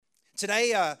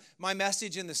Today, my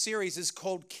message in the series is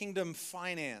called Kingdom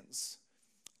Finance.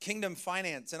 Kingdom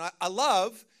Finance. And I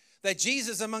love that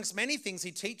Jesus, amongst many things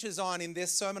he teaches on in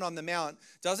this Sermon on the Mount,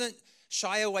 doesn't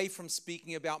shy away from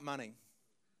speaking about money.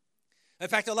 In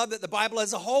fact, I love that the Bible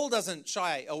as a whole doesn't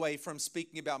shy away from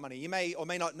speaking about money. You may or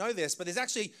may not know this, but there's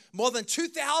actually more than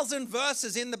 2,000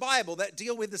 verses in the Bible that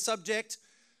deal with the subject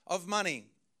of money.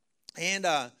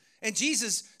 And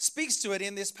Jesus speaks to it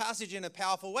in this passage in a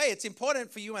powerful way. It's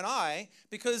important for you and I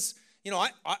because,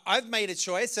 I've made a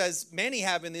choice, as many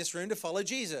have in this room, to follow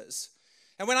Jesus.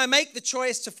 And when I make the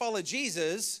choice to follow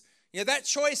Jesus, that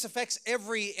choice affects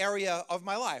every area of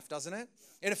my life, doesn't it?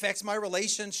 It affects my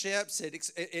relationships.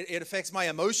 It affects my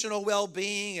emotional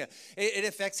well-being. It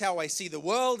affects how I see the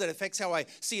world. It affects how I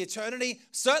see eternity.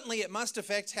 Certainly, it must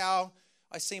affect how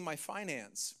I see my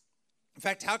finance. In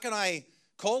fact, how can I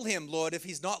call him Lord if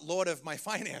he's not Lord of my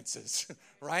finances,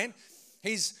 right?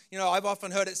 I've often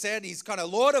heard it said he's kind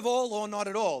of Lord of all or not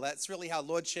at all. That's really how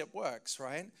lordship works,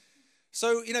 right?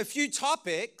 So, few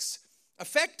topics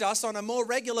affect us on a more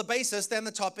regular basis than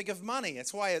the topic of money.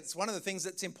 That's why it's one of the things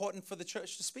that's important for the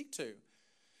church to speak to.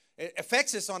 It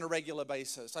affects us on a regular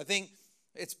basis. I think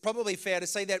it's probably fair to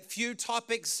say that few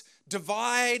topics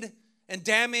divide and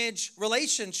damage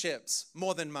relationships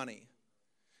more than money.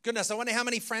 Goodness, I wonder how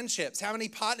many friendships, how many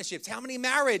partnerships, how many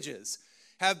marriages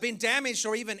have been damaged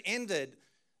or even ended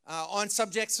on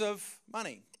subjects of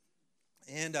money.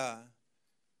 And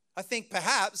I think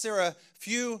perhaps there are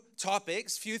few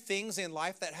topics, few things in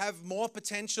life that have more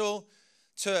potential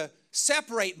to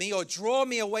separate me or draw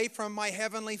me away from my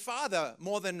Heavenly Father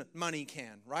more than money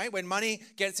can, right? When money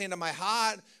gets into my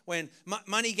heart, when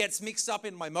money gets mixed up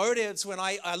in my motives, when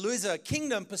I lose a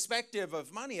kingdom perspective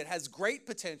of money, it has great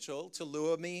potential to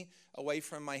lure me away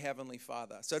from my Heavenly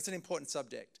Father. So it's an important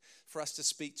subject for us to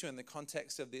speak to in the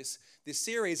context of this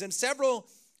series. And several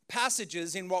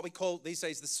passages in what we call these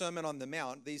days the Sermon on the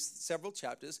Mount, these several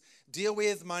chapters, deal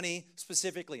with money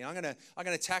specifically. I'm going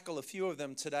to tackle a few of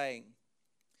them today.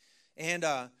 And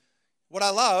what I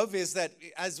love is that,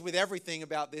 as with everything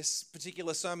about this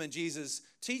particular sermon Jesus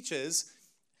teaches,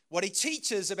 what he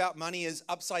teaches about money is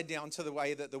upside down to the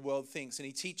way that the world thinks. And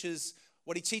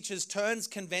what he teaches turns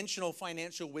conventional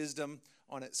financial wisdom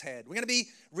on its head. We're going to be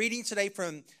reading today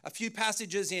from a few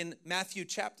passages in Matthew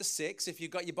chapter 6. If you've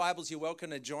got your Bibles, you're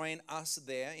welcome to join us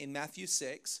there in Matthew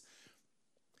 6.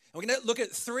 And we're going to look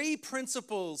at three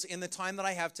principles in the time that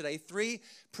I have today, three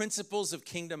principles of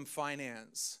kingdom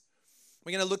finance.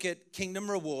 We're going to look at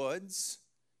kingdom rewards,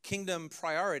 kingdom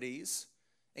priorities,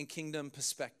 and kingdom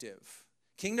perspective.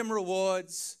 Kingdom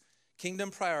rewards, kingdom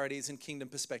priorities, and kingdom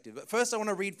perspective. But first, I want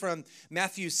to read from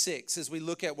Matthew 6 as we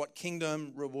look at what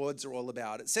kingdom rewards are all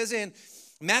about. It says in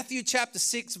Matthew chapter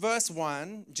 6, verse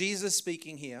 1, Jesus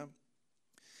speaking here,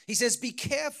 he says, "Be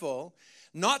careful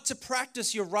not to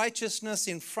practice your righteousness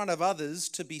in front of others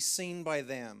to be seen by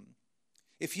them.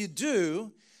 If you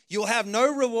do, you'll have no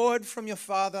reward from your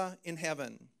Father in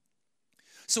heaven.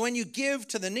 So when you give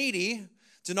to the needy,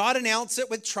 do not announce it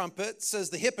with trumpets as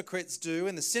the hypocrites do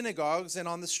in the synagogues and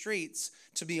on the streets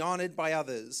to be honored by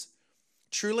others.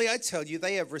 Truly I tell you,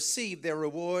 they have received their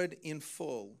reward in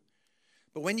full.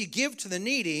 But when you give to the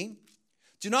needy,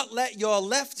 do not let your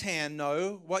left hand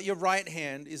know what your right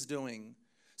hand is doing,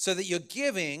 so that your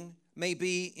giving may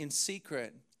be in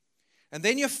secret. And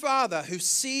then your Father, who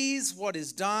sees what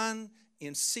is done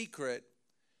in secret,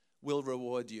 will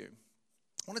reward you."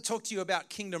 I want to talk to you about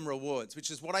kingdom rewards,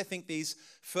 which is what I think these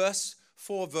first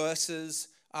four verses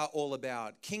are all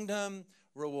about. Kingdom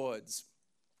rewards.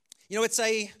 It's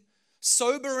a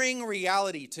sobering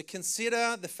reality to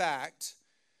consider the fact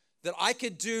that I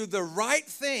could do the right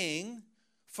thing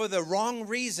for the wrong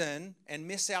reason and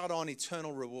miss out on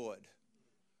eternal reward.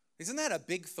 Isn't that a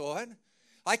big thought?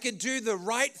 I could do the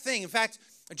right thing. In fact,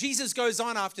 Jesus goes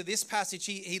on after this passage.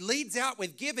 He leads out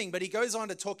with giving, but he goes on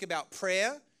to talk about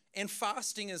prayer and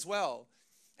fasting as well.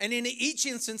 And in each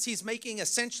instance, he's making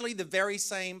essentially the very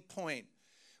same point.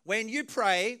 When you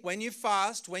pray, when you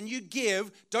fast, when you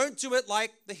give, don't do it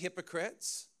like the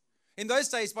hypocrites. In those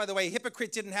days, by the way,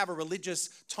 hypocrite didn't have a religious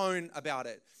tone about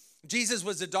it. Jesus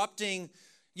was adopting,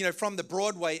 from the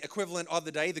Broadway equivalent of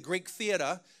the day, the Greek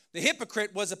theater. The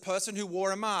hypocrite was a person who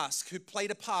wore a mask, who played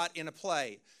a part in a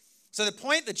play. So the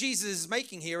point that Jesus is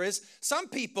making here is some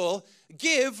people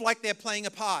give like they're playing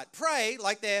a part, pray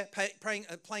like they're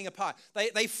playing a part.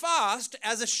 They fast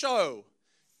as a show,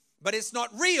 but it's not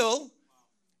real.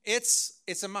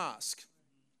 It's a mask.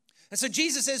 And so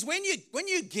Jesus says, when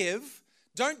you give,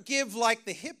 don't give like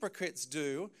the hypocrites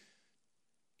do.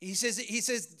 He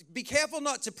says, be careful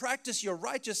not to practice your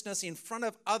righteousness in front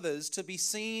of others to be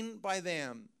seen by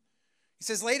them. He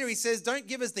says later, he says, don't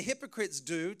give as the hypocrites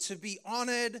do to be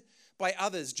honored by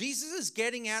others. Jesus is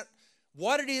getting at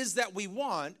what it is that we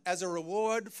want as a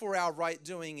reward for our right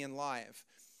doing in life.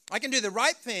 I can do the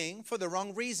right thing for the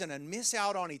wrong reason and miss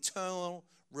out on eternal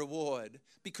reward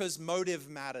because motive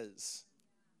matters.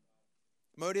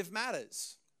 Motive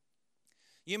matters.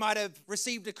 You might have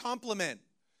received a compliment,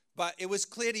 but it was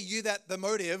clear to you that the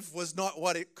motive was not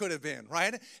what it could have been,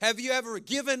 right? Have you ever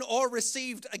given or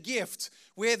received a gift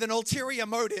with an ulterior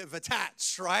motive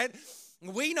attached, right?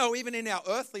 We know even in our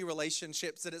earthly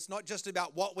relationships that it's not just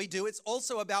about what we do, it's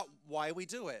also about why we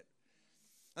do it.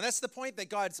 And that's the point that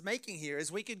God's making here,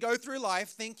 is we could go through life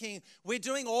thinking we're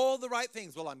doing all the right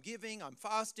things. Well, I'm giving, I'm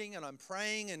fasting, and I'm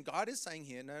praying, and God is saying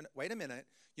here, no, wait a minute,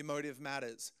 your motive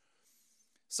matters.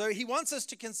 So he wants us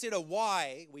to consider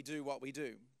why we do what we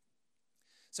do.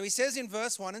 So he says in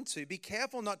verse 1 and 2, be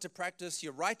careful not to practice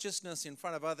your righteousness in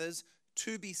front of others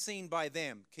to be seen by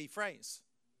them. Key phrase.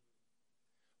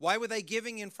 Why were they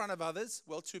giving in front of others?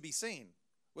 Well, to be seen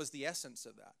was the essence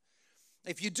of that.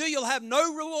 If you do, you'll have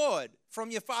no reward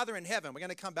from your Father in heaven. We're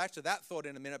going to come back to that thought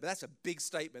in a minute, but that's a big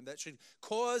statement that should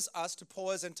cause us to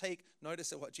pause and take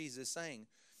notice of what Jesus is saying.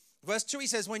 Verse 2, he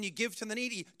says, when you give to the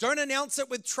needy, don't announce it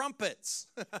with trumpets.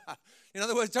 In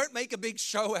other words, don't make a big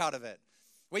show out of it.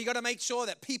 Well, you got to make sure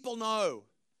that people know,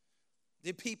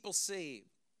 that people see.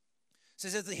 It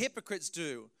says, as the hypocrites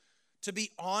do, to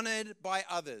be honored by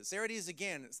others. There it is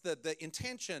again. It's the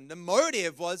intention. The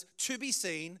motive was to be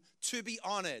seen, to be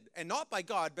honored. And not by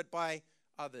God, but by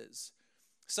others.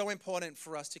 So important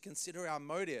for us to consider our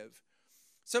motive.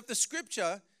 So if the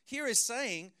scripture here is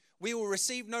saying we will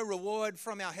receive no reward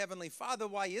from our Heavenly Father,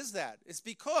 why is that? It's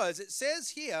because it says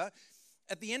here,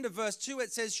 at the end of verse 2,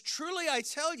 it says, truly I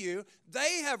tell you,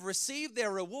 they have received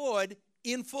their reward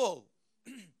in full.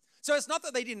 So it's not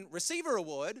that they didn't receive a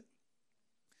reward.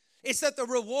 It's that the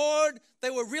reward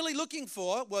they were really looking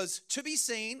for was to be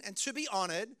seen and to be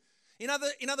honored. In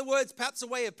other words, perhaps a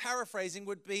way of paraphrasing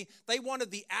would be they wanted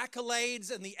the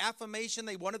accolades and the affirmation.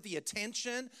 They wanted the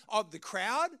attention of the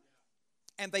crowd,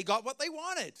 and they got what they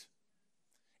wanted.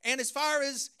 And as far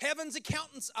as heaven's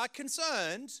accountants are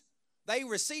concerned, they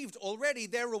received already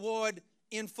their reward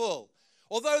in full.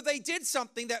 Although they did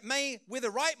something that may, with a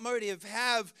right motive,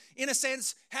 have, in a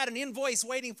sense, had an invoice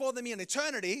waiting for them in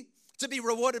eternity to be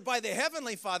rewarded by their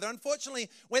Heavenly Father, unfortunately,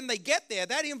 when they get there,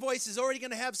 that invoice is already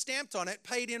going to have stamped on it,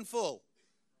 paid in full.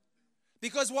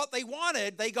 Because what they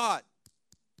wanted, they got.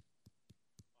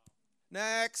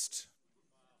 Next.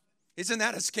 Isn't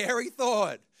that a scary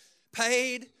thought?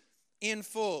 Paid in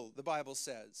full, the Bible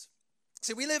says.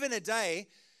 See, we live in a day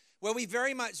where we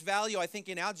very much value, I think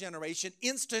in our generation,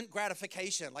 instant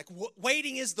gratification. Like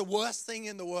waiting is the worst thing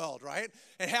in the world, right?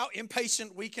 And how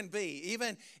impatient we can be.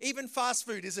 Even fast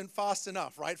food isn't fast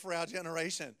enough, right, for our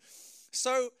generation.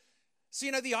 So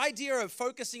the idea of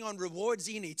focusing on rewards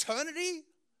in eternity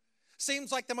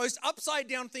seems like the most upside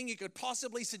down thing you could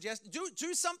possibly suggest.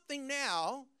 Do something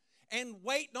now and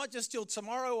wait not just till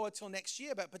tomorrow or till next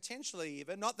year, but potentially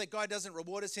even. Not that God doesn't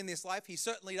reward us in this life. He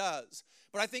certainly does.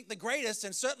 But I think the greatest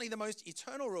and certainly the most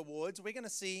eternal rewards, we're going to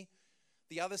see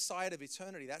the other side of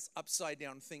eternity. That's upside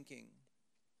down thinking.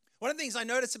 One of the things I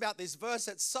notice about this verse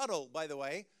that's subtle, by the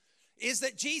way, is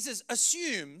that Jesus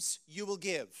assumes you will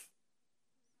give.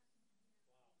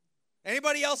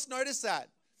 Anybody else notice that?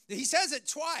 He says it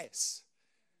twice.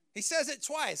 He says it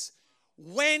twice.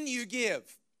 When you give.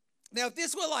 Now, if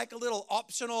this were like a little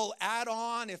optional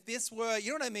add-on, if this were, you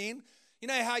know what I mean? You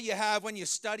know how you have, when you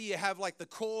study, you have like the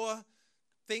core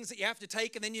things that you have to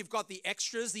take, and then you've got the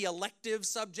extras, the elective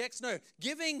subjects. No,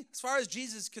 giving, as far as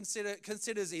Jesus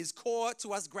considers, is core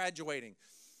to us graduating.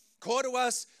 Core to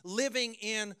us living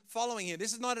in following him.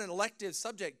 This is not an elective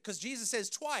subject, because Jesus says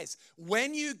twice,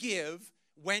 when you give.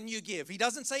 He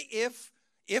doesn't say if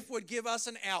would give us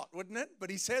an out, wouldn't it? But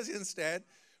he says instead,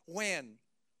 when.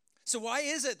 So why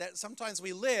is it that sometimes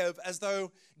we live as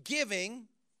though giving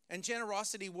and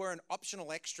generosity were an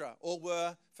optional extra or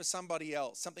were for somebody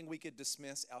else, something we could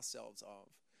dismiss ourselves of?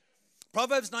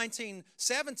 Proverbs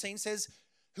 19:17 says,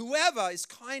 whoever is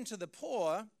kind to the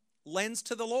poor lends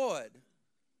to the Lord,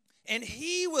 and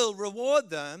he will reward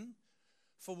them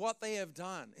for what they have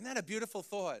done. Isn't that a beautiful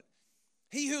thought?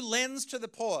 He who lends to the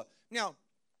poor. Now,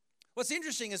 what's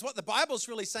interesting is what the Bible's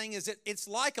really saying is that it's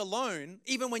like a loan,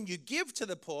 even when you give to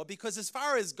the poor, because as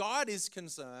far as God is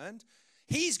concerned,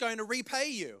 he's going to repay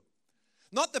you.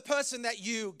 Not the person that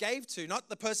you gave to, not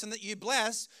the person that you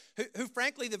blessed, who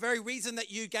frankly, the very reason that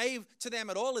you gave to them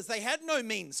at all is they had no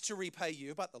means to repay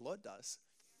you, but the Lord does.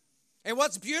 And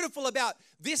what's beautiful about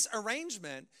this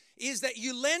arrangement is that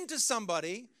you lend to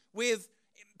somebody with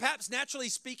perhaps naturally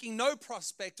speaking, no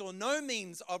prospect or no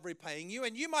means of repaying you.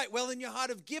 And you might well in your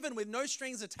heart have given with no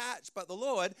strings attached, but the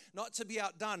Lord, not to be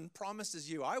outdone, promises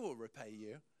you, I will repay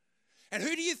you. And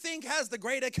who do you think has the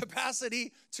greater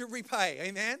capacity to repay?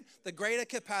 Amen? The greater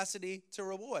capacity to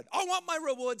reward. I want my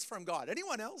rewards from God.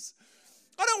 Anyone else?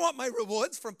 I don't want my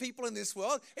rewards from people in this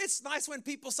world. It's nice when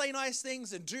people say nice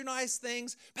things and do nice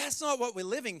things, but that's not what we're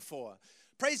living for.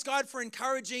 Praise God for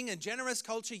encouraging and generous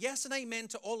culture. Yes and amen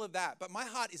to all of that. But my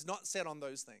heart is not set on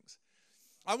those things.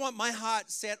 I want my heart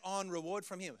set on reward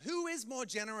from Him. Who is more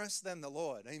generous than the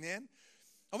Lord? Amen?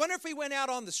 I wonder if we went out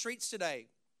on the streets today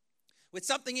with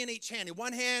something in each hand. In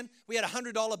one hand, we had a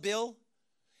 $100 bill.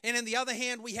 And in the other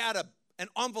hand, we had an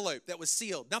envelope that was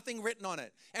sealed, nothing written on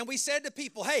it. And we said to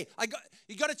people, hey,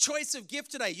 you got a choice of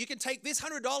gift today. You can take this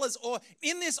 $100 or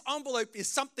in this envelope is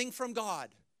something from God.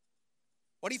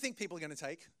 What do you think people are going to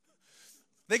take?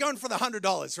 They're going for the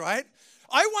 $100, right?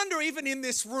 I wonder even in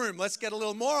this room, let's get a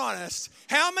little more honest,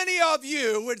 how many of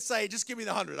you would say, just give me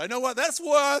the 100? I know what that's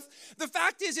worth. The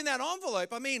fact is in that envelope,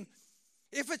 I mean,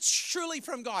 if it's truly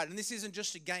from God, and this isn't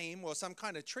just a game or some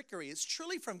kind of trickery, it's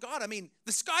truly from God. I mean,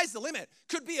 the sky's the limit.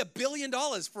 Could be $1 billion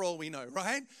for all we know,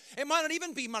 right? It might not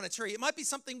even be monetary. It might be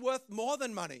something worth more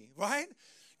than money, right?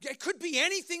 It could be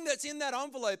anything that's in that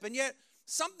envelope, and yet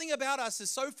something about us is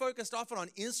so focused often on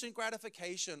instant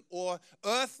gratification or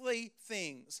earthly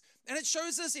things. And it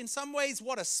shows us in some ways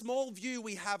what a small view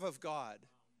we have of God.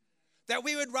 That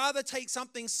we would rather take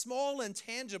something small and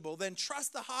tangible than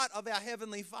trust the heart of our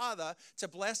Heavenly Father to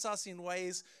bless us in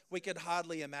ways we could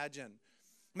hardly imagine.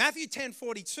 Matthew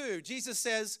 10:42, Jesus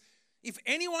says, if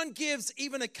anyone gives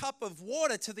even a cup of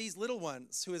water to these little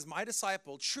ones, who is my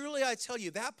disciple, truly I tell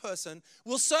you, that person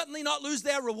will certainly not lose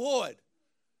their reward.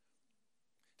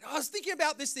 I was thinking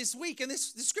about this week, and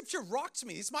this scripture rocked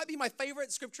me. This might be my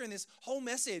favorite scripture in this whole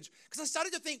message, because I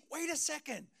started to think, wait a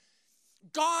second.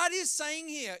 God is saying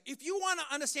here, if you want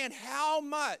to understand how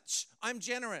much I'm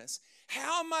generous,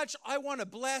 how much I want to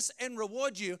bless and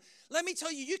reward you, let me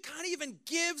tell you, you can't even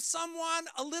give someone,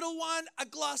 a little one, a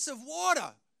glass of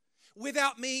water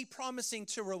without me promising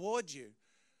to reward you.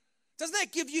 Doesn't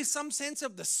that give you some sense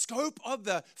of the scope of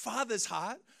the Father's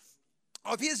heart?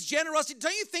 Of His generosity?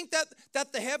 Don't you think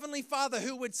that the Heavenly Father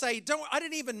who would say, I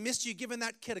didn't even miss you giving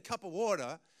that kid a cup of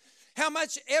water, how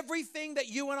much everything that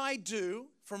you and I do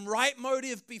from right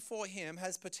motive before Him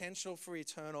has potential for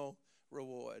eternal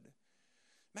reward.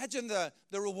 Imagine the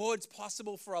rewards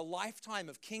possible for a lifetime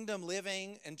of kingdom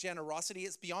living and generosity.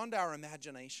 It's beyond our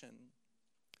imagination.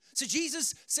 So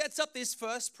Jesus sets up this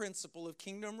first principle of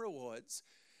kingdom rewards,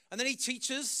 and then He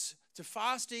teaches to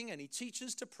fasting and He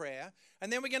teaches to prayer.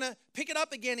 And then we're going to pick it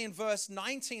up again in verse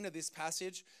 19 of this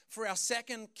passage for our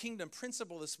second kingdom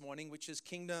principle this morning, which is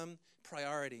kingdom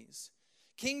priorities.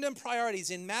 Kingdom priorities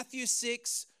in Matthew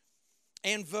 6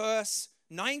 and verse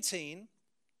 19.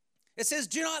 It says,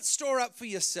 do not store up for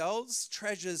yourselves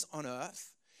treasures on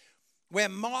earth, where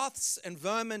moths and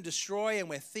vermin destroy and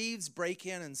where thieves break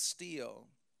in and steal.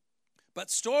 But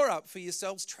store up for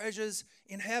yourselves treasures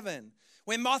in heaven,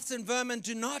 where moths and vermin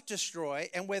do not destroy,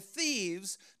 and where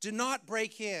thieves do not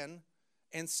break in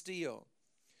and steal.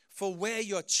 For where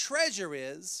your treasure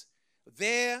is,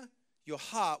 there your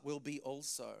heart will be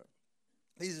also.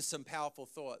 These are some powerful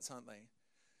thoughts, aren't they?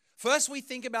 First, we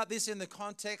think about this in the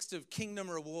context of kingdom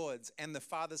rewards and the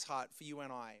Father's heart for you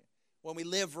and I, when we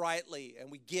live rightly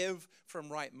and we give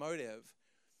from right motive.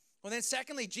 Well, then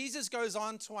secondly, Jesus goes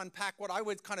on to unpack what I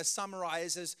would kind of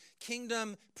summarize as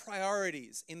kingdom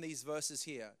priorities in these verses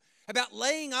here. About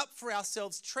laying up for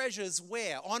ourselves treasures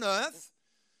where? On earth,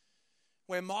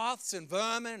 where moths and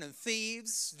vermin and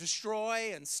thieves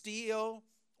destroy and steal,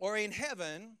 or in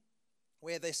heaven,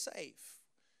 where they're safe.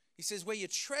 He says, where your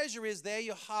treasure is, there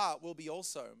your heart will be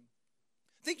also.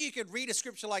 I think you could read a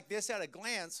scripture like this at a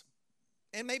glance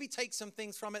and maybe take some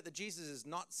things from it that Jesus is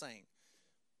not saying.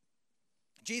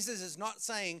 Jesus is not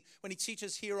saying when He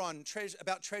teaches here on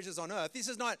about treasures on earth, this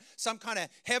is not some kind of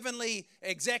heavenly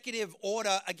executive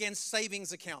order against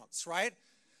savings accounts, right?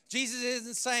 Jesus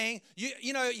isn't saying,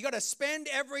 you got to spend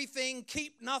everything,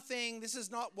 keep nothing. This is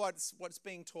not what's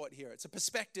being taught here. It's a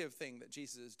perspective thing that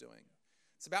Jesus is doing.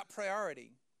 It's about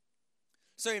priority.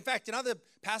 So in fact, in other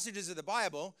passages of the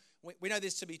Bible, we know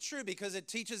this to be true because it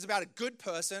teaches about a good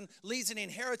person leaves an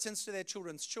inheritance to their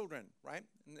children's children, right?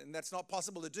 And that's not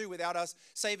possible to do without us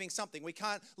saving something. We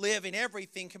can't live in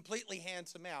everything completely hand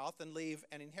to mouth and leave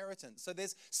an inheritance. So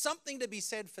there's something to be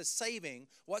said for saving.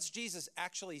 What's Jesus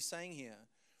actually saying here?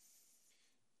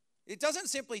 It doesn't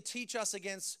simply teach us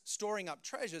against storing up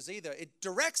treasures either. It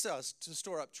directs us to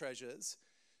store up treasures,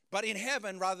 but in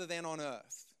heaven rather than on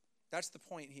earth. That's the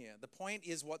point here. The point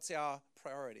is, what's our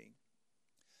priority?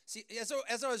 See,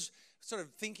 as I was sort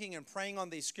of thinking and praying on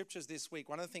these scriptures this week,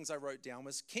 one of the things I wrote down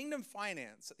was kingdom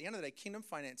finance. At the end of the day, kingdom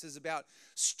finance is about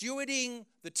stewarding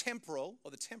the temporal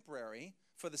or the temporary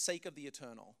for the sake of the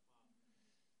eternal.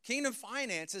 Kingdom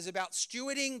finance is about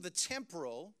stewarding the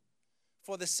temporal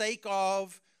for the sake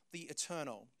of the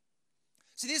eternal.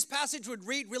 See, this passage would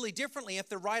read really differently if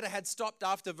the writer had stopped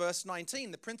after verse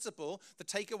 19. The principle, the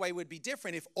takeaway would be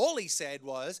different if all he said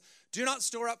was, do not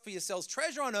store up for yourselves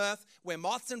treasure on earth where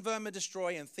moths and vermin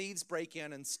destroy and thieves break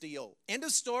in and steal. End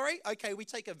of story? Okay, we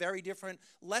take a very different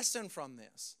lesson from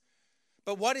this.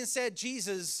 But what instead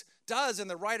Jesus does and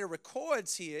the writer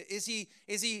records here is he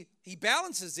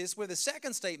balances this with a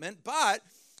second statement, but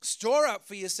store up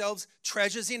for yourselves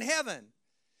treasures in heaven,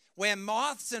 where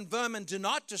moths and vermin do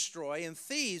not destroy and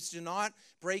thieves do not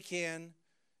break in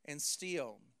and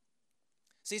steal.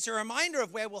 See, it's a reminder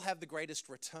of where we'll have the greatest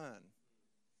return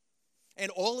and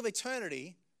all of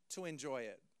eternity to enjoy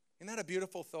it. Isn't that a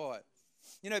beautiful thought?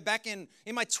 You know, back in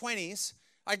my 20s,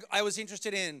 I was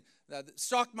interested in the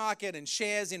stock market and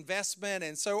shares investment.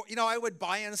 And so, you know, I would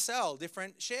buy and sell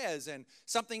different shares. And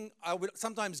something I would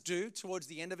sometimes do towards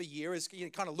the end of a year is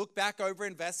kind of look back over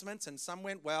investments, and some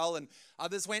went well and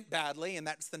others went badly. And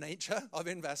that's the nature of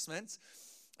investments.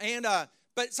 And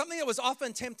but something that was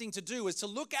often tempting to do was to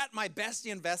look at my best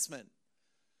investment.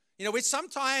 You know, which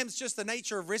sometimes just the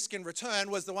nature of risk and return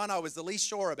was the one I was the least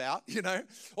sure about, you know,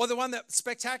 or the one that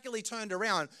spectacularly turned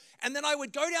around. And then I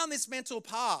would go down this mental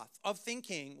path of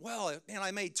thinking, well, man, I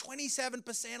made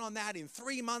 27% on that in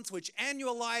 3 months, which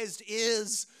annualized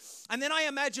is. And then I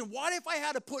imagine, what if I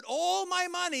had to put all my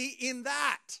money in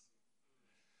that?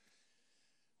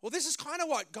 Well, this is kind of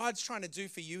what God's trying to do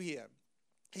for you here.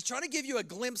 He's trying to give you a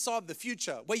glimpse of the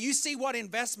future where you see what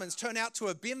investments turn out to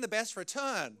have been the best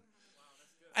return.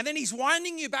 And then he's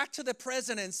winding you back to the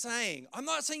present and saying, I'm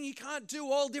not saying you can't do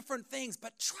all different things,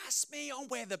 but trust me on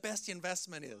where the best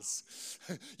investment is.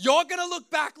 You're going to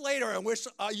look back later and wish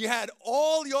you had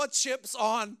all your chips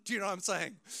on. Do you know what I'm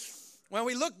saying? When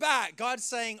we look back, God's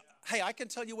saying, hey, I can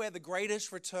tell you where the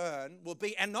greatest return will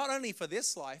be. And not only for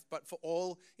this life, but for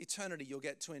all eternity, you'll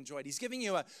get to enjoy it. He's giving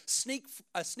you a sneak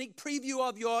preview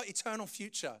of your eternal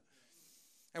future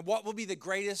and what will be the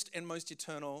greatest and most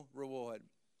eternal reward.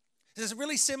 There's a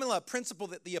really similar principle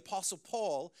that the Apostle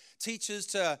Paul teaches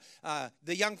to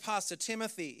the young pastor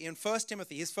Timothy in 1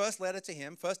 Timothy, his first letter to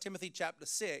him, 1 Timothy chapter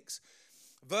 6,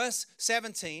 verse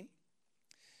 17.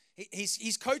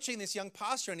 He's coaching this young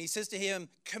pastor, and he says to him,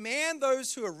 command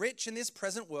those who are rich in this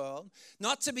present world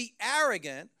not to be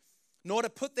arrogant, nor to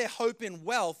put their hope in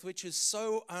wealth, which is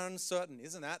so uncertain.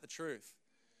 Isn't that the truth?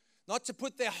 Not to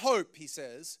put their hope, he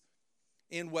says,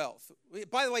 in wealth.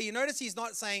 By the way, you notice he's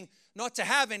not saying not to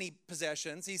have any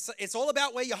possessions. It's all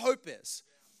about where your hope is.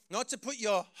 Not to put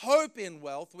your hope in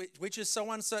wealth, which is so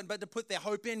uncertain, but to put their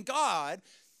hope in God,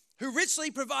 who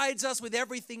richly provides us with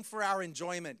everything for our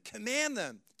enjoyment. Command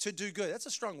them to do good. That's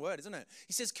a strong word, isn't it?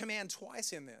 He says command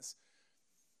twice in this.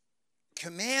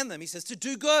 Command them, he says, to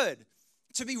do good,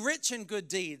 to be rich in good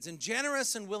deeds and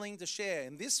generous and willing to share.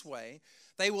 In this way,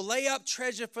 they will lay up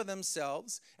treasure for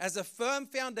themselves as a firm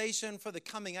foundation for the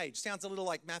coming age. Sounds a little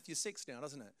like Matthew 6 now,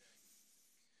 doesn't it?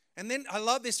 And then I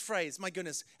love this phrase, my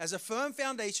goodness, as a firm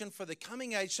foundation for the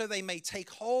coming age, so they may take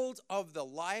hold of the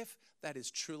life that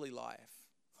is truly life.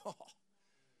 Oh,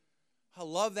 I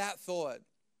love that thought.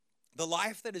 The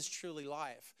life that is truly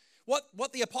life.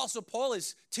 What the Apostle Paul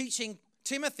is teaching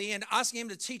Timothy and asking him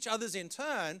to teach others in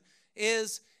turn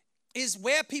is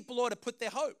where people ought to put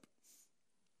their hope.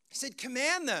 He said,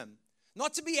 command them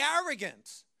not to be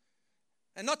arrogant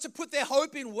and not to put their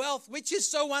hope in wealth, which is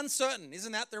so uncertain.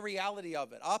 Isn't that the reality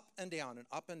of it? Up and down and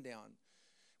up and down.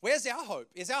 Where's our hope?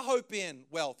 Is our hope in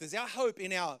wealth? Is our hope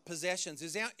in our possessions?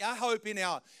 Is our hope in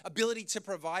our ability to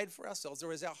provide for ourselves?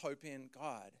 Or is our hope in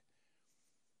God?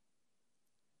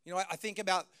 You know, when I think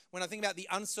about the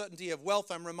uncertainty of wealth,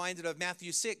 I'm reminded of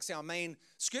Matthew 6, our main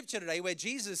scripture today, where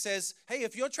Jesus says, hey,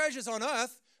 if your treasure's on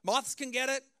earth, moths can get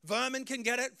it, vermin can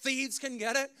get it, thieves can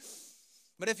get it.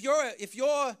 But if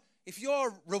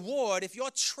your reward, if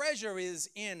your treasure is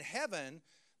in heaven,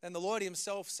 then the Lord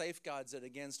himself safeguards it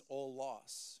against all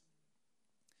loss.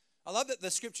 I love that the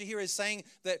scripture here is saying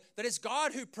that it's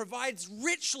God who provides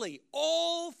richly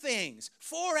all things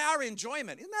for our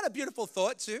enjoyment. Isn't that a beautiful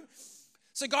thought too?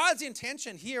 So God's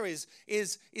intention here is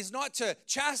not to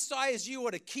chastise you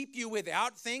or to keep you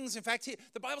without things. In fact,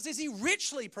 the Bible says he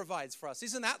richly provides for us.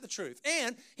 Isn't that the truth?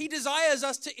 And he desires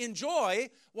us to enjoy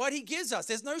what he gives us.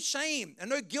 There's no shame and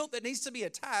no guilt that needs to be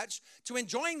attached to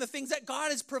enjoying the things that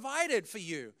God has provided for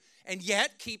you. And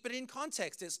yet, keep it in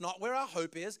context. It's not where our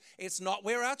hope is. It's not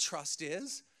where our trust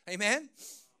is. Amen?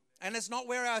 And it's not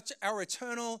where our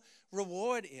eternal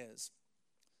reward is.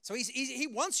 So he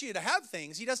wants you to have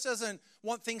things. He just doesn't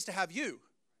want things to have you.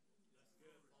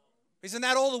 Isn't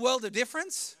that all the world of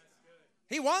difference?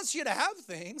 He wants you to have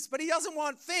things, but he doesn't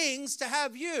want things to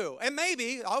have you. And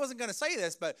maybe, I wasn't going to say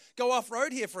this, but go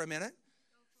off-road here for a minute.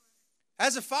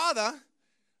 As a father,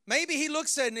 maybe he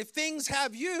looks at, and if things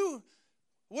have you,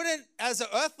 as an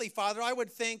earthly father, I would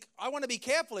think, I want to be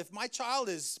careful if my child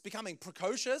is becoming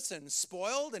precocious and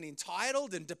spoiled and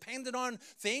entitled and dependent on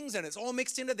things, and it's all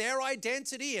mixed into their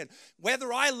identity, and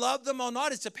whether I love them or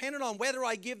not is dependent on whether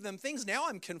I give them things. Now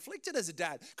I'm conflicted as a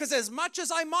dad, because as much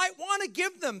as I might want to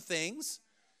give them things,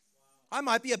 I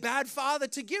might be a bad father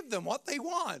to give them what they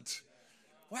want.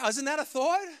 Wow, isn't that a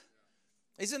thought?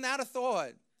 Isn't that a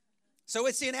thought? So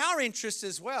it's in our interest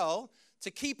as well to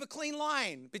keep a clean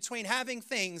line between having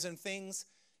things and things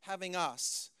having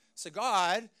us. So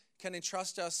God can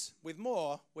entrust us with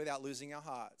more without losing our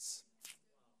hearts.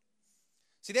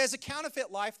 See, there's a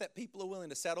counterfeit life that people are willing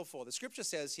to settle for. The scripture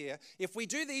says here, if we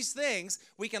do these things,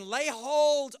 we can lay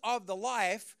hold of the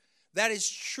life that is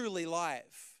truly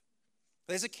life.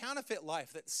 There's a counterfeit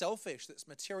life that's selfish, that's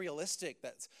materialistic,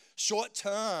 that's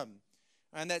short-term,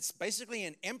 and that's basically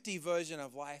an empty version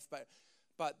of life. But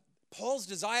Paul's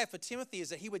desire for Timothy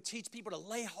is that he would teach people to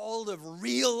lay hold of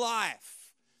real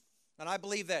life. And I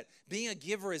believe that being a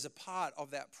giver is a part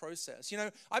of that process. You know,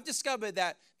 I've discovered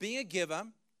that being a giver,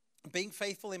 being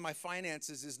faithful in my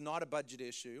finances is not a budget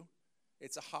issue.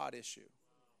 It's a heart issue.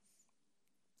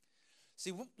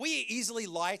 See, we easily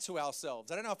lie to ourselves.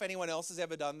 I don't know if anyone else has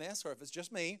ever done this or if it's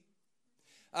just me.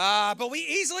 But we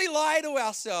easily lie to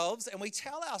ourselves and we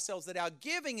tell ourselves that our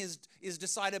giving is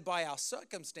decided by our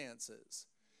circumstances,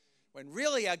 when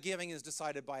really our giving is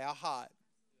decided by our heart.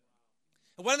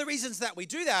 And one of the reasons that we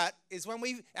do that is when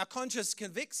our conscience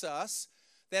convicts us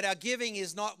that our giving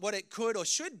is not what it could or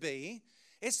should be,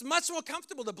 it's much more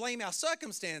comfortable to blame our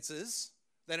circumstances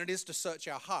than it is to search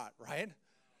our heart, right?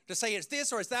 To say it's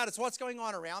this or it's that, it's what's going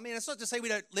on around me. And it's not to say we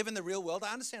don't live in the real world.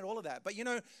 I understand all of that. But you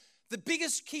know, the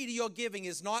biggest key to your giving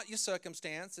is not your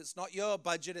circumstance. It's not your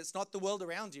budget. It's not the world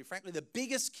around you. Frankly, the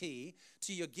biggest key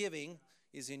to your giving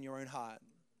is in your own heart.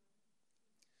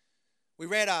 We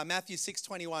read Matthew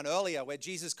 6:21 earlier, where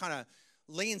Jesus kind of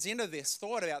leans into this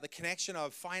thought about the connection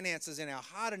of finances in our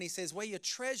heart. And he says, where your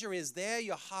treasure is, there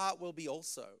your heart will be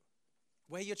also.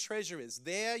 Where your treasure is,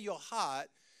 there your heart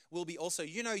will be also.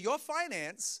 You know, your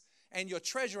finance and your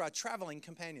treasure are traveling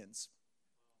companions.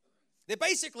 They're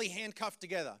basically handcuffed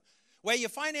together. Where your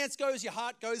finance goes, your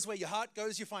heart goes. Where your heart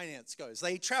goes, your finance goes.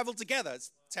 They travel together.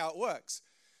 That's how it works.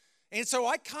 And so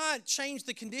I can't change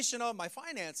the condition of my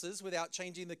finances without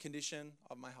changing the condition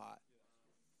of my heart.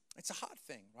 It's a heart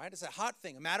thing, right? It's a heart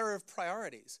thing, a matter of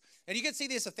priorities. And you can see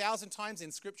this 1,000 times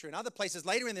in Scripture and other places.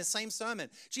 Later in this same sermon,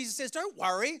 Jesus says, don't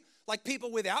worry like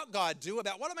people without God do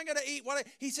about what am I going to eat?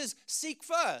 He says, seek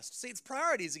first. See, it's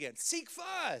priorities again. Seek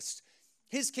first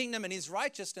his kingdom and his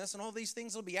righteousness, and all these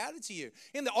things will be added to you.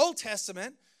 In the Old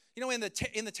Testament, you know, in the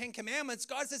Ten Commandments,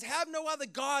 God says, have no other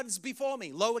gods before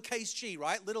me. Lowercase g,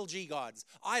 right? Little g gods,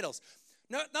 idols.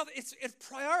 No, it's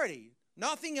priority.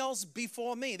 Nothing else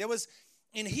before me. There was,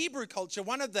 in Hebrew culture,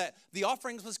 one of the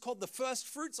offerings was called the first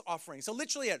fruits offering. So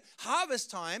literally at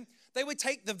harvest time, they would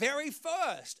take the very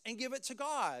first and give it to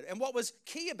God. And what was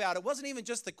key about it wasn't even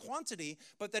just the quantity,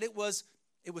 but that it was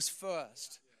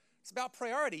first. It's about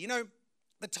priority. You know,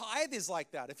 the tithe is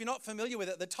like that. If you're not familiar with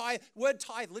it, the word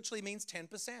tithe literally means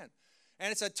 10%.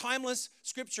 And it's a timeless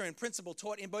scripture and principle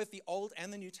taught in both the Old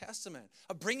and the New Testament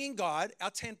of bringing God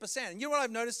our 10%. And you know what I've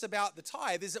noticed about the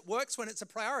tithe is it works when it's a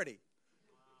priority.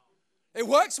 It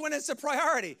works when it's a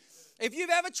priority. If you've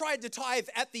ever tried to tithe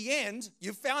at the end,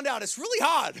 you've found out it's really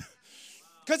hard.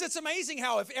 Because it's amazing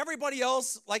how if everybody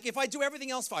else, like if I do everything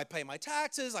else, if I pay my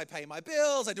taxes, I pay my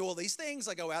bills, I do all these things,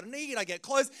 I go out and eat, I get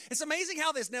clothes. It's amazing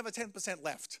how there's never 10%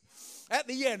 left. At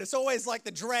the end, it's always like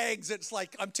the dregs. It's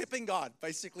like I'm tipping God,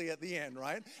 basically, at the end,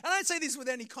 right? And I don't say this with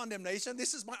any condemnation.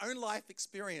 This is my own life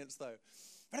experience, though.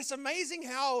 But it's amazing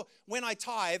how when I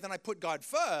tithe and I put God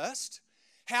first,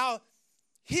 how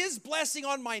his blessing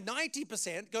on my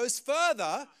 90% goes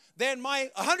further than my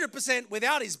 100%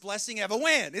 without his blessing ever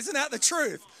went. Isn't that the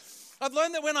truth? I've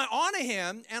learned that when I honor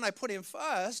him and I put him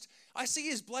first, I see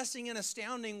his blessing in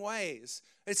astounding ways.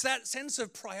 It's that sense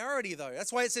of priority, though.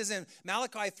 That's why it says in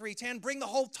Malachi 3:10, bring the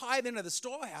whole tithe into the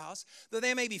storehouse, that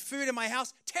there may be food in my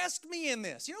house. Test me in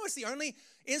this. You know, it's the only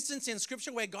instance in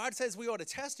Scripture where God says we ought to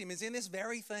test him is in this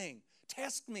very thing.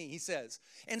 Test me, he says,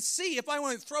 and see if I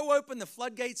won't throw open the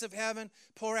floodgates of heaven,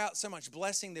 pour out so much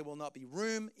blessing there will not be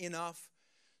room enough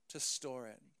to store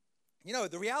it. You know,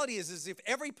 the reality is if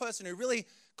every person who really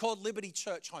called Liberty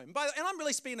Church home, and I'm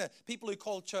really speaking to people who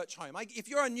call church home. If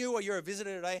you're a new or you're a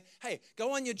visitor today, hey,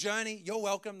 go on your journey. You're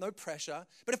welcome, no pressure.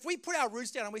 But if we put our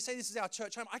roots down and we say this is our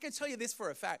church home, I can tell you this for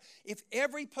a fact. If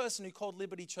every person who called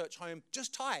Liberty Church home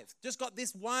just tithed, just got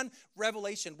this one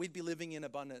revelation, we'd be living in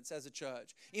abundance as a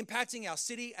church, impacting our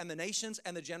city and the nations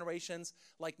and the generations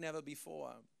like never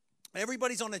before.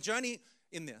 Everybody's on a journey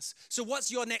in this. So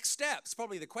what's your next step? It's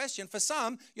probably the question. For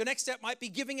some, your next step might be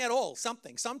giving at all,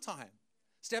 something, sometime.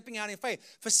 Stepping out in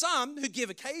faith. For some who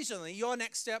give occasionally, your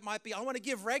next step might be, I want to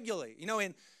give regularly. You know,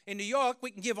 in New York,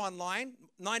 we can give online.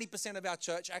 90% of our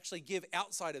church actually give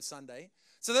outside of Sunday.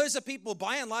 So those are people,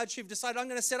 by and large, who've decided, I'm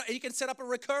going to you can set up a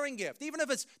recurring gift. Even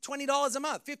if it's $20 a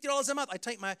month, $50 a month, I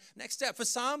take my next step. For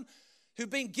some who've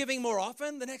been giving more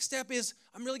often, the next step is,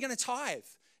 I'm really going to tithe.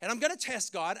 And I'm going to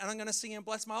test God, and I'm going to see him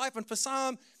bless my life. And for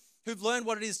some who've learned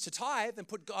what it is to tithe and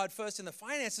put God first in the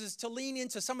finances, to lean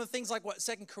into some of the things like what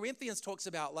 2 Corinthians talks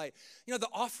about, like, you know, the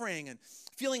offering and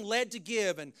feeling led to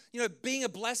give and, you know, being a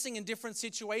blessing in different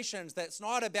situations. That's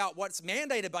not about what's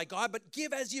mandated by God, but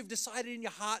give as you've decided in your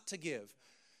heart to give,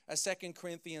 as 2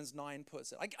 Corinthians 9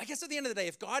 puts it. I guess at the end of the day,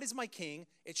 if God is my king,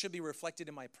 it should be reflected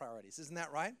in my priorities. Isn't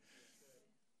that right?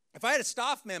 If I had a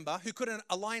staff member who couldn't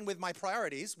align with my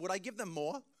priorities, would I give them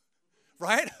more?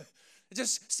 Right? It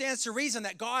just stands to reason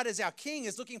that God, as our king,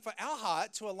 is looking for our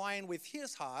heart to align with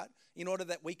his heart in order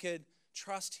that we could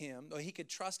trust him, or he could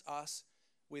trust us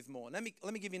with more. Let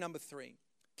me give you number 3,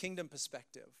 kingdom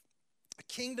perspective. A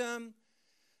kingdom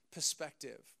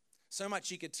perspective. So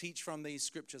much you could teach from these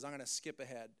scriptures. I'm going to skip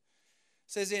ahead.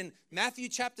 It says in Matthew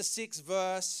chapter 6,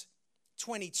 verse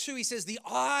 22, he says, the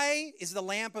eye is the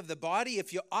lamp of the body.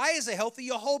 If your eyes are healthy,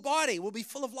 your whole body will be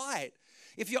full of light.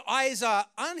 If your eyes are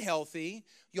unhealthy,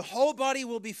 your whole body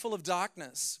will be full of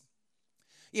darkness.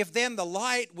 If then the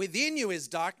light within you is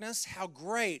darkness, how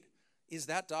great is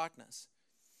that darkness?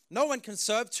 No one can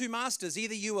serve two masters.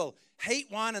 Either you will hate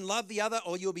one and love the other,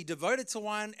 or you'll be devoted to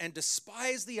one and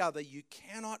despise the other. You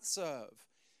cannot serve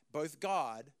both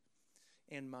God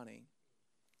and money.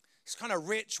 It's kind of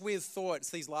rich with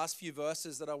thoughts, these last few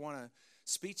verses that I want to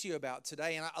speak to you about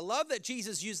today. And I love that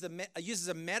Jesus uses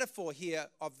a metaphor here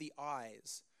of the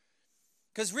eyes.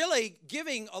 Because really,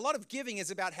 a lot of giving is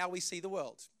about how we see the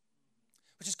world.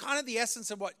 Which is kind of the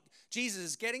essence of what Jesus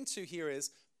is getting to here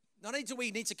is, not only do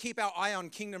we need to keep our eye on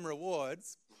kingdom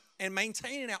rewards and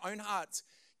maintain in our own hearts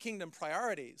kingdom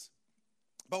priorities,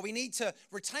 but we need to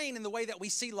retain in the way that we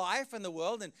see life and the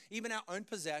world and even our own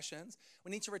possessions,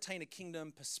 we need to retain a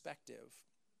kingdom perspective.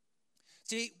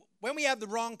 See, when we have the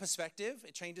wrong perspective,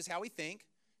 it changes how we think,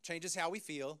 changes how we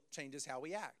feel, changes how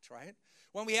we act, right?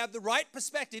 When we have the right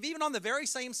perspective, even on the very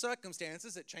same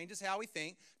circumstances, it changes how we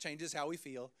think, changes how we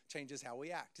feel, changes how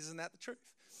we act. Isn't that the truth?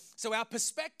 So our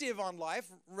perspective on life,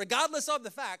 regardless of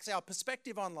the facts, our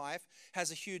perspective on life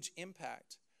has a huge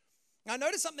impact. Now, I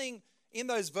noticed something in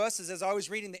those verses as I was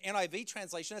reading the NIV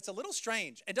translation. It's a little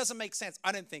strange. It doesn't make sense,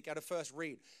 I don't think, at a first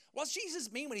read. What's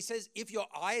Jesus mean when he says, if your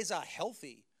eyes are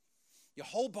healthy, your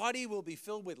whole body will be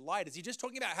filled with light? Is he just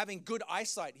talking about having good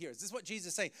eyesight here? Is this what Jesus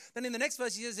is saying? Then in the next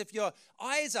verse, he says, if your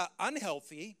eyes are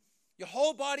unhealthy, your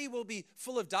whole body will be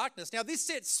full of darkness. Now, this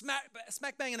sits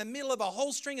smack bang in the middle of a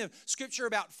whole string of scripture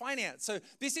about finance. So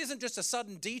this isn't just a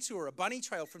sudden detour, a bunny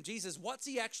trail from Jesus. What's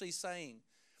he actually saying?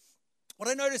 What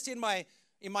I noticed in my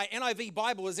NIV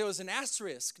Bible is there was an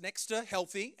asterisk next to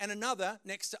healthy and another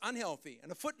next to unhealthy,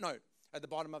 and a footnote at the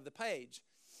bottom of the page.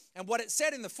 And what it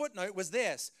said in the footnote was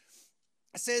this.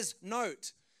 It says,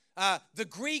 note, the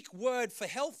Greek word for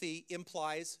healthy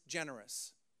implies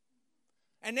generous.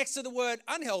 And next to the word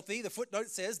unhealthy, the footnote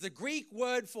says, the Greek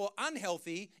word for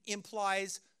unhealthy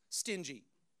implies stingy.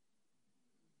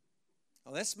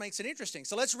 Well, this makes it interesting.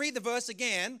 So let's read the verse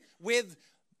again with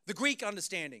the Greek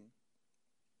understanding.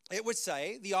 It would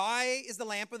say, the eye is the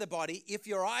lamp of the body. If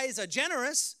your eyes are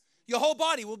generous, your whole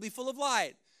body will be full of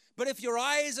light. But if your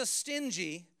eyes are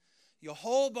stingy, your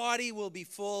whole body will be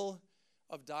full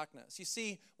of darkness. You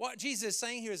see, what Jesus is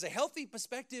saying here is a healthy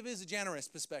perspective is a generous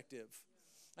perspective.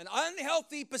 An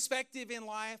unhealthy perspective in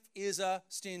life is a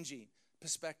stingy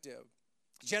perspective.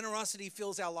 Generosity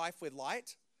fills our life with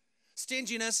light.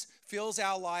 Stinginess fills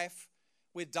our life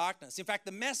with darkness. In fact,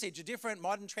 the Message, a different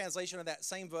modern translation of that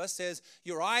same verse, says,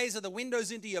 your eyes are the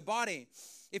windows into your body.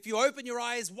 If you open your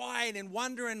eyes wide in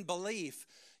wonder and belief,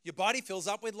 your body fills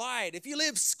up with light. If you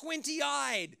live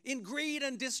squinty-eyed in greed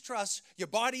and distrust, your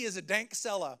body is a dank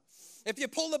cellar. If you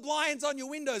pull the blinds on your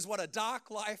windows, what a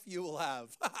dark life you will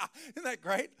have. Isn't that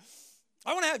great?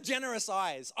 I want to have generous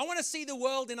eyes. I want to see the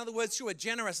world, in other words, through a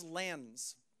generous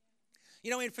lens.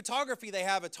 You know, in photography, they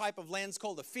have a type of lens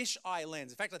called a fisheye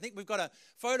lens. In fact, I think we've got a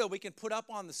photo we can put up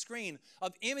on the screen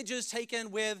of images taken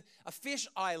with a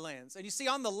fisheye lens. And you see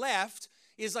on the left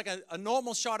is like a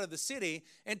normal shot of the city,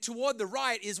 and toward the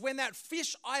right is when that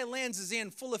fisheye lens is in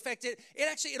full effect.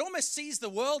 It almost sees the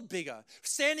world bigger.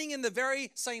 Standing in the very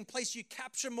same place, you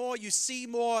capture more, you see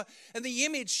more, and the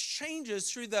image changes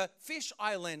through the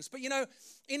fisheye lens. But you know,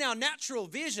 in our natural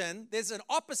vision, there's an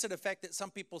opposite effect that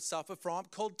some people suffer from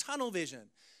called tunnel vision.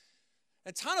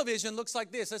 And tunnel vision looks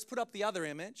like this. Let's put up the other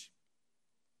image.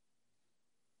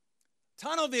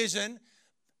 Tunnel vision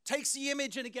takes the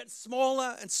image and it gets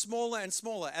smaller and smaller and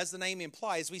smaller, as the name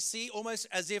implies. We see almost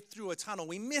as if through a tunnel.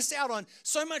 We miss out on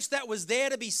so much that was there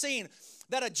to be seen,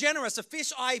 that a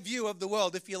fisheye view of the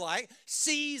world, if you like,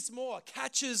 sees more,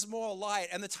 catches more light,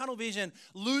 and the tunnel vision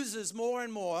loses more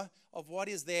and more of what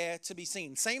is there to be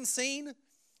seen. Same scene,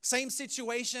 same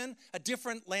situation, a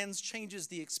different lens changes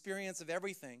the experience of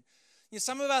everything. You know,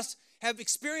 some of us have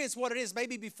experienced what it is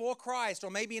maybe before Christ,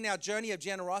 or maybe in our journey of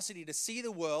generosity, to see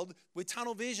the world with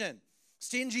tunnel vision,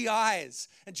 stingy eyes.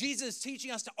 And Jesus is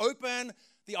teaching us to open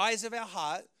the eyes of our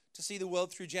heart to see the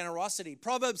world through generosity.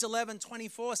 Proverbs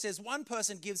 11:24 says, one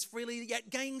person gives freely yet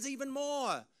gains even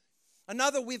more.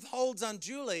 Another withholds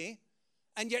unduly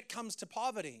and yet comes to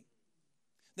poverty.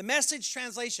 The Message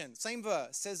translation, same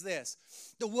verse, says this: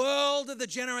 the world of the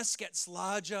generous gets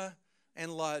larger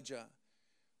and larger.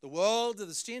 The world of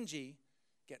the stingy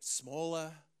gets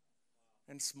smaller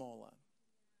and smaller.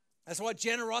 That's what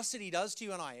generosity does to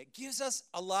you and I. It gives us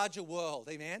a larger world,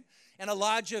 amen, and a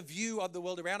larger view of the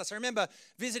world around us. I remember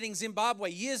visiting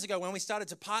Zimbabwe years ago when we started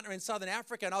to partner in Southern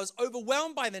Africa, and I was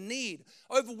overwhelmed by the need,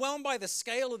 overwhelmed by the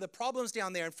scale of the problems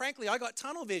down there. And frankly, I got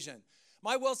tunnel vision.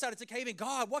 My world started to cave in.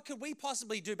 God, what could we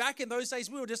possibly do? Back in those days,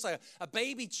 we were just a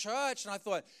baby church. And I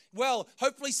thought, well,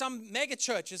 hopefully some mega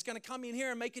church is going to come in here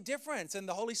and make a difference. And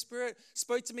the Holy Spirit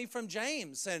spoke to me from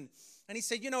James. And he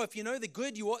said, you know, if you know the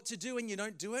good you ought to do and you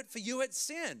don't do it, for you it's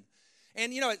sin.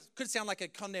 And, you know, it could sound like a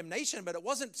condemnation, but it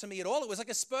wasn't to me at all. It was like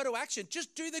a spur to action.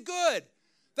 Just do the good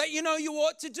that you know you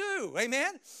ought to do.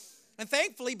 Amen? And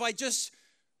thankfully, by just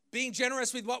being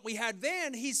generous with what we had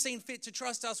then, he's seen fit to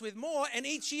trust us with more. And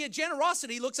each year,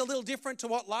 generosity looks a little different to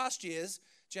what last year's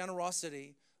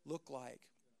generosity looked like.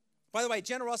 By the way,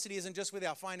 generosity isn't just with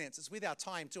our finances, with our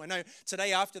time too. I know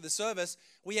today after the service,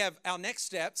 we have our next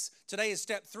steps. Today is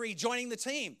step 3, joining the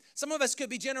team. Some of us could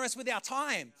be generous with our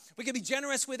time. We could be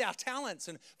generous with our talents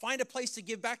and find a place to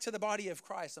give back to the body of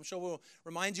Christ. I'm sure we'll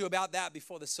remind you about that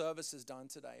before the service is done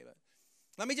today. But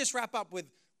let me just wrap up with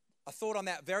a thought on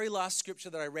that very last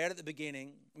scripture that I read at the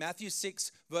beginning, Matthew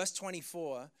 6, verse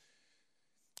 24.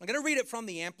 I'm going to read it from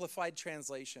the Amplified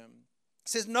Translation. It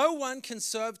says, no one can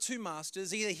serve two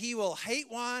masters. Either he will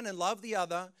hate one and love the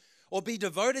other, or be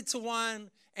devoted to one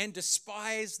and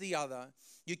despise the other.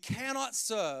 You cannot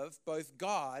serve both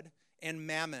God and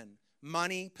mammon,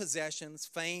 money, possessions,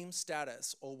 fame,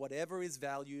 status, or whatever is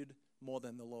valued more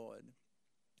than the Lord.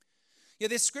 Yeah,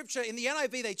 this scripture, in the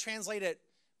NIV, they translate it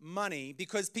money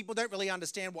because people don't really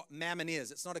understand what mammon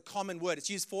is. It's not a common word. It's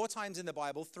used 4 times in the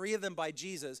Bible, 3 of them by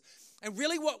Jesus. And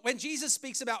really when Jesus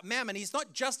speaks about mammon, he's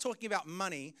not just talking about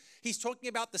money. He's talking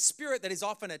about the spirit that is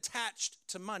often attached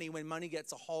to money when money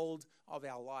gets a hold of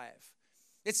our life.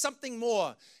 It's something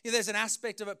more. You know, there's an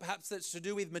aspect of it perhaps that's to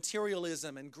do with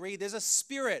materialism and greed. There's a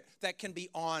spirit that can be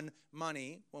on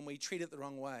money when we treat it the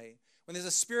wrong way. When there's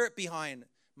a spirit behind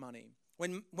money.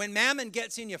 When mammon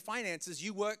gets in your finances,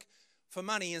 you work for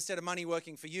money instead of money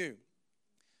working for you.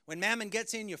 When mammon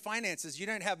gets in your finances, you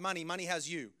don't have money, money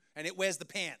has you, and it wears the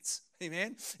pants,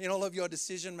 amen, in all of your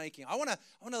decision making. I want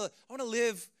to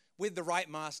live with the right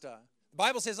master. The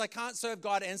Bible says I can't serve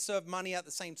God and serve money at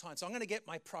the same time, so I'm going to get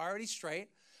my priorities straight.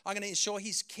 I'm going to ensure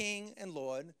he's King and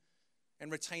Lord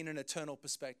and retain an eternal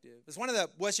perspective. As one of the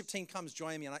worship team comes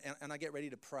join me and I get ready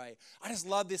to pray, I just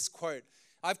love this quote.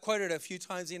 I've quoted it a few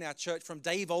times in our church from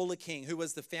Dave Oleking, who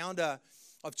was the founder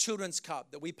of Children's Cup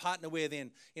that we partner with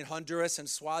in Honduras and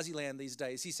Swaziland these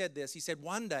days. He said this, he said,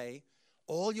 one day,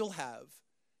 all you'll have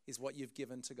is what you've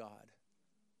given to God.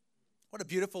 What a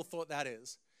beautiful thought that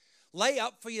is. Lay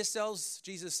up for yourselves,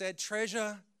 Jesus said,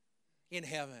 treasure in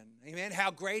heaven. Amen.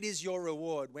 How great is your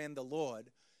reward when the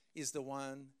Lord is the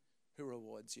one who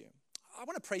rewards you. I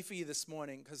want to pray for you this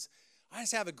morning because I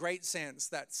just have a great sense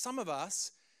that some of us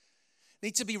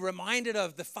need to be reminded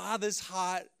of the Father's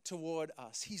heart toward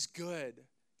us. He's good.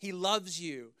 He loves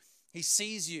you. He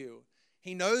sees you.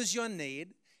 He knows your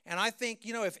need. And I think,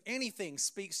 if anything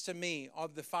speaks to me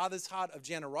of the Father's heart of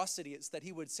generosity, it's that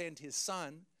he would send his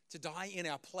Son to die in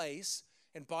our place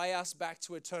and buy us back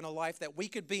to eternal life, that we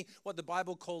could be what the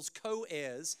Bible calls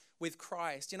co-heirs with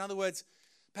Christ. In other words,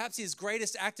 perhaps his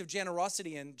greatest act of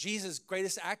generosity and Jesus'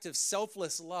 greatest act of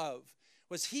selfless love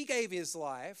was he gave his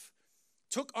life,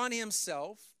 took on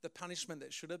himself the punishment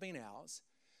that should have been ours,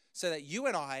 so that you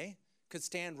and I could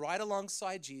stand right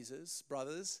alongside Jesus,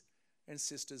 brothers and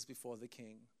sisters, before the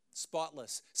King,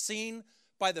 spotless, seen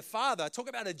by the Father. Talk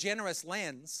about a generous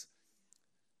lens,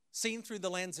 seen through the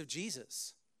lens of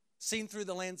Jesus, seen through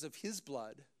the lens of his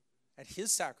blood and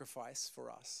his sacrifice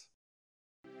for us.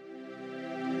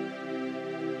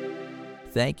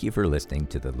 Thank you for listening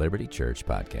to the Liberty Church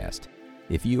podcast.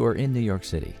 If you are in New York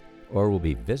City or will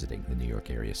be visiting the New York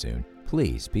area soon,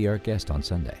 please be our guest on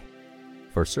Sunday.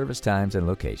 For service times and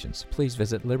locations, please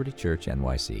visit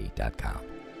libertychurchnyc.com.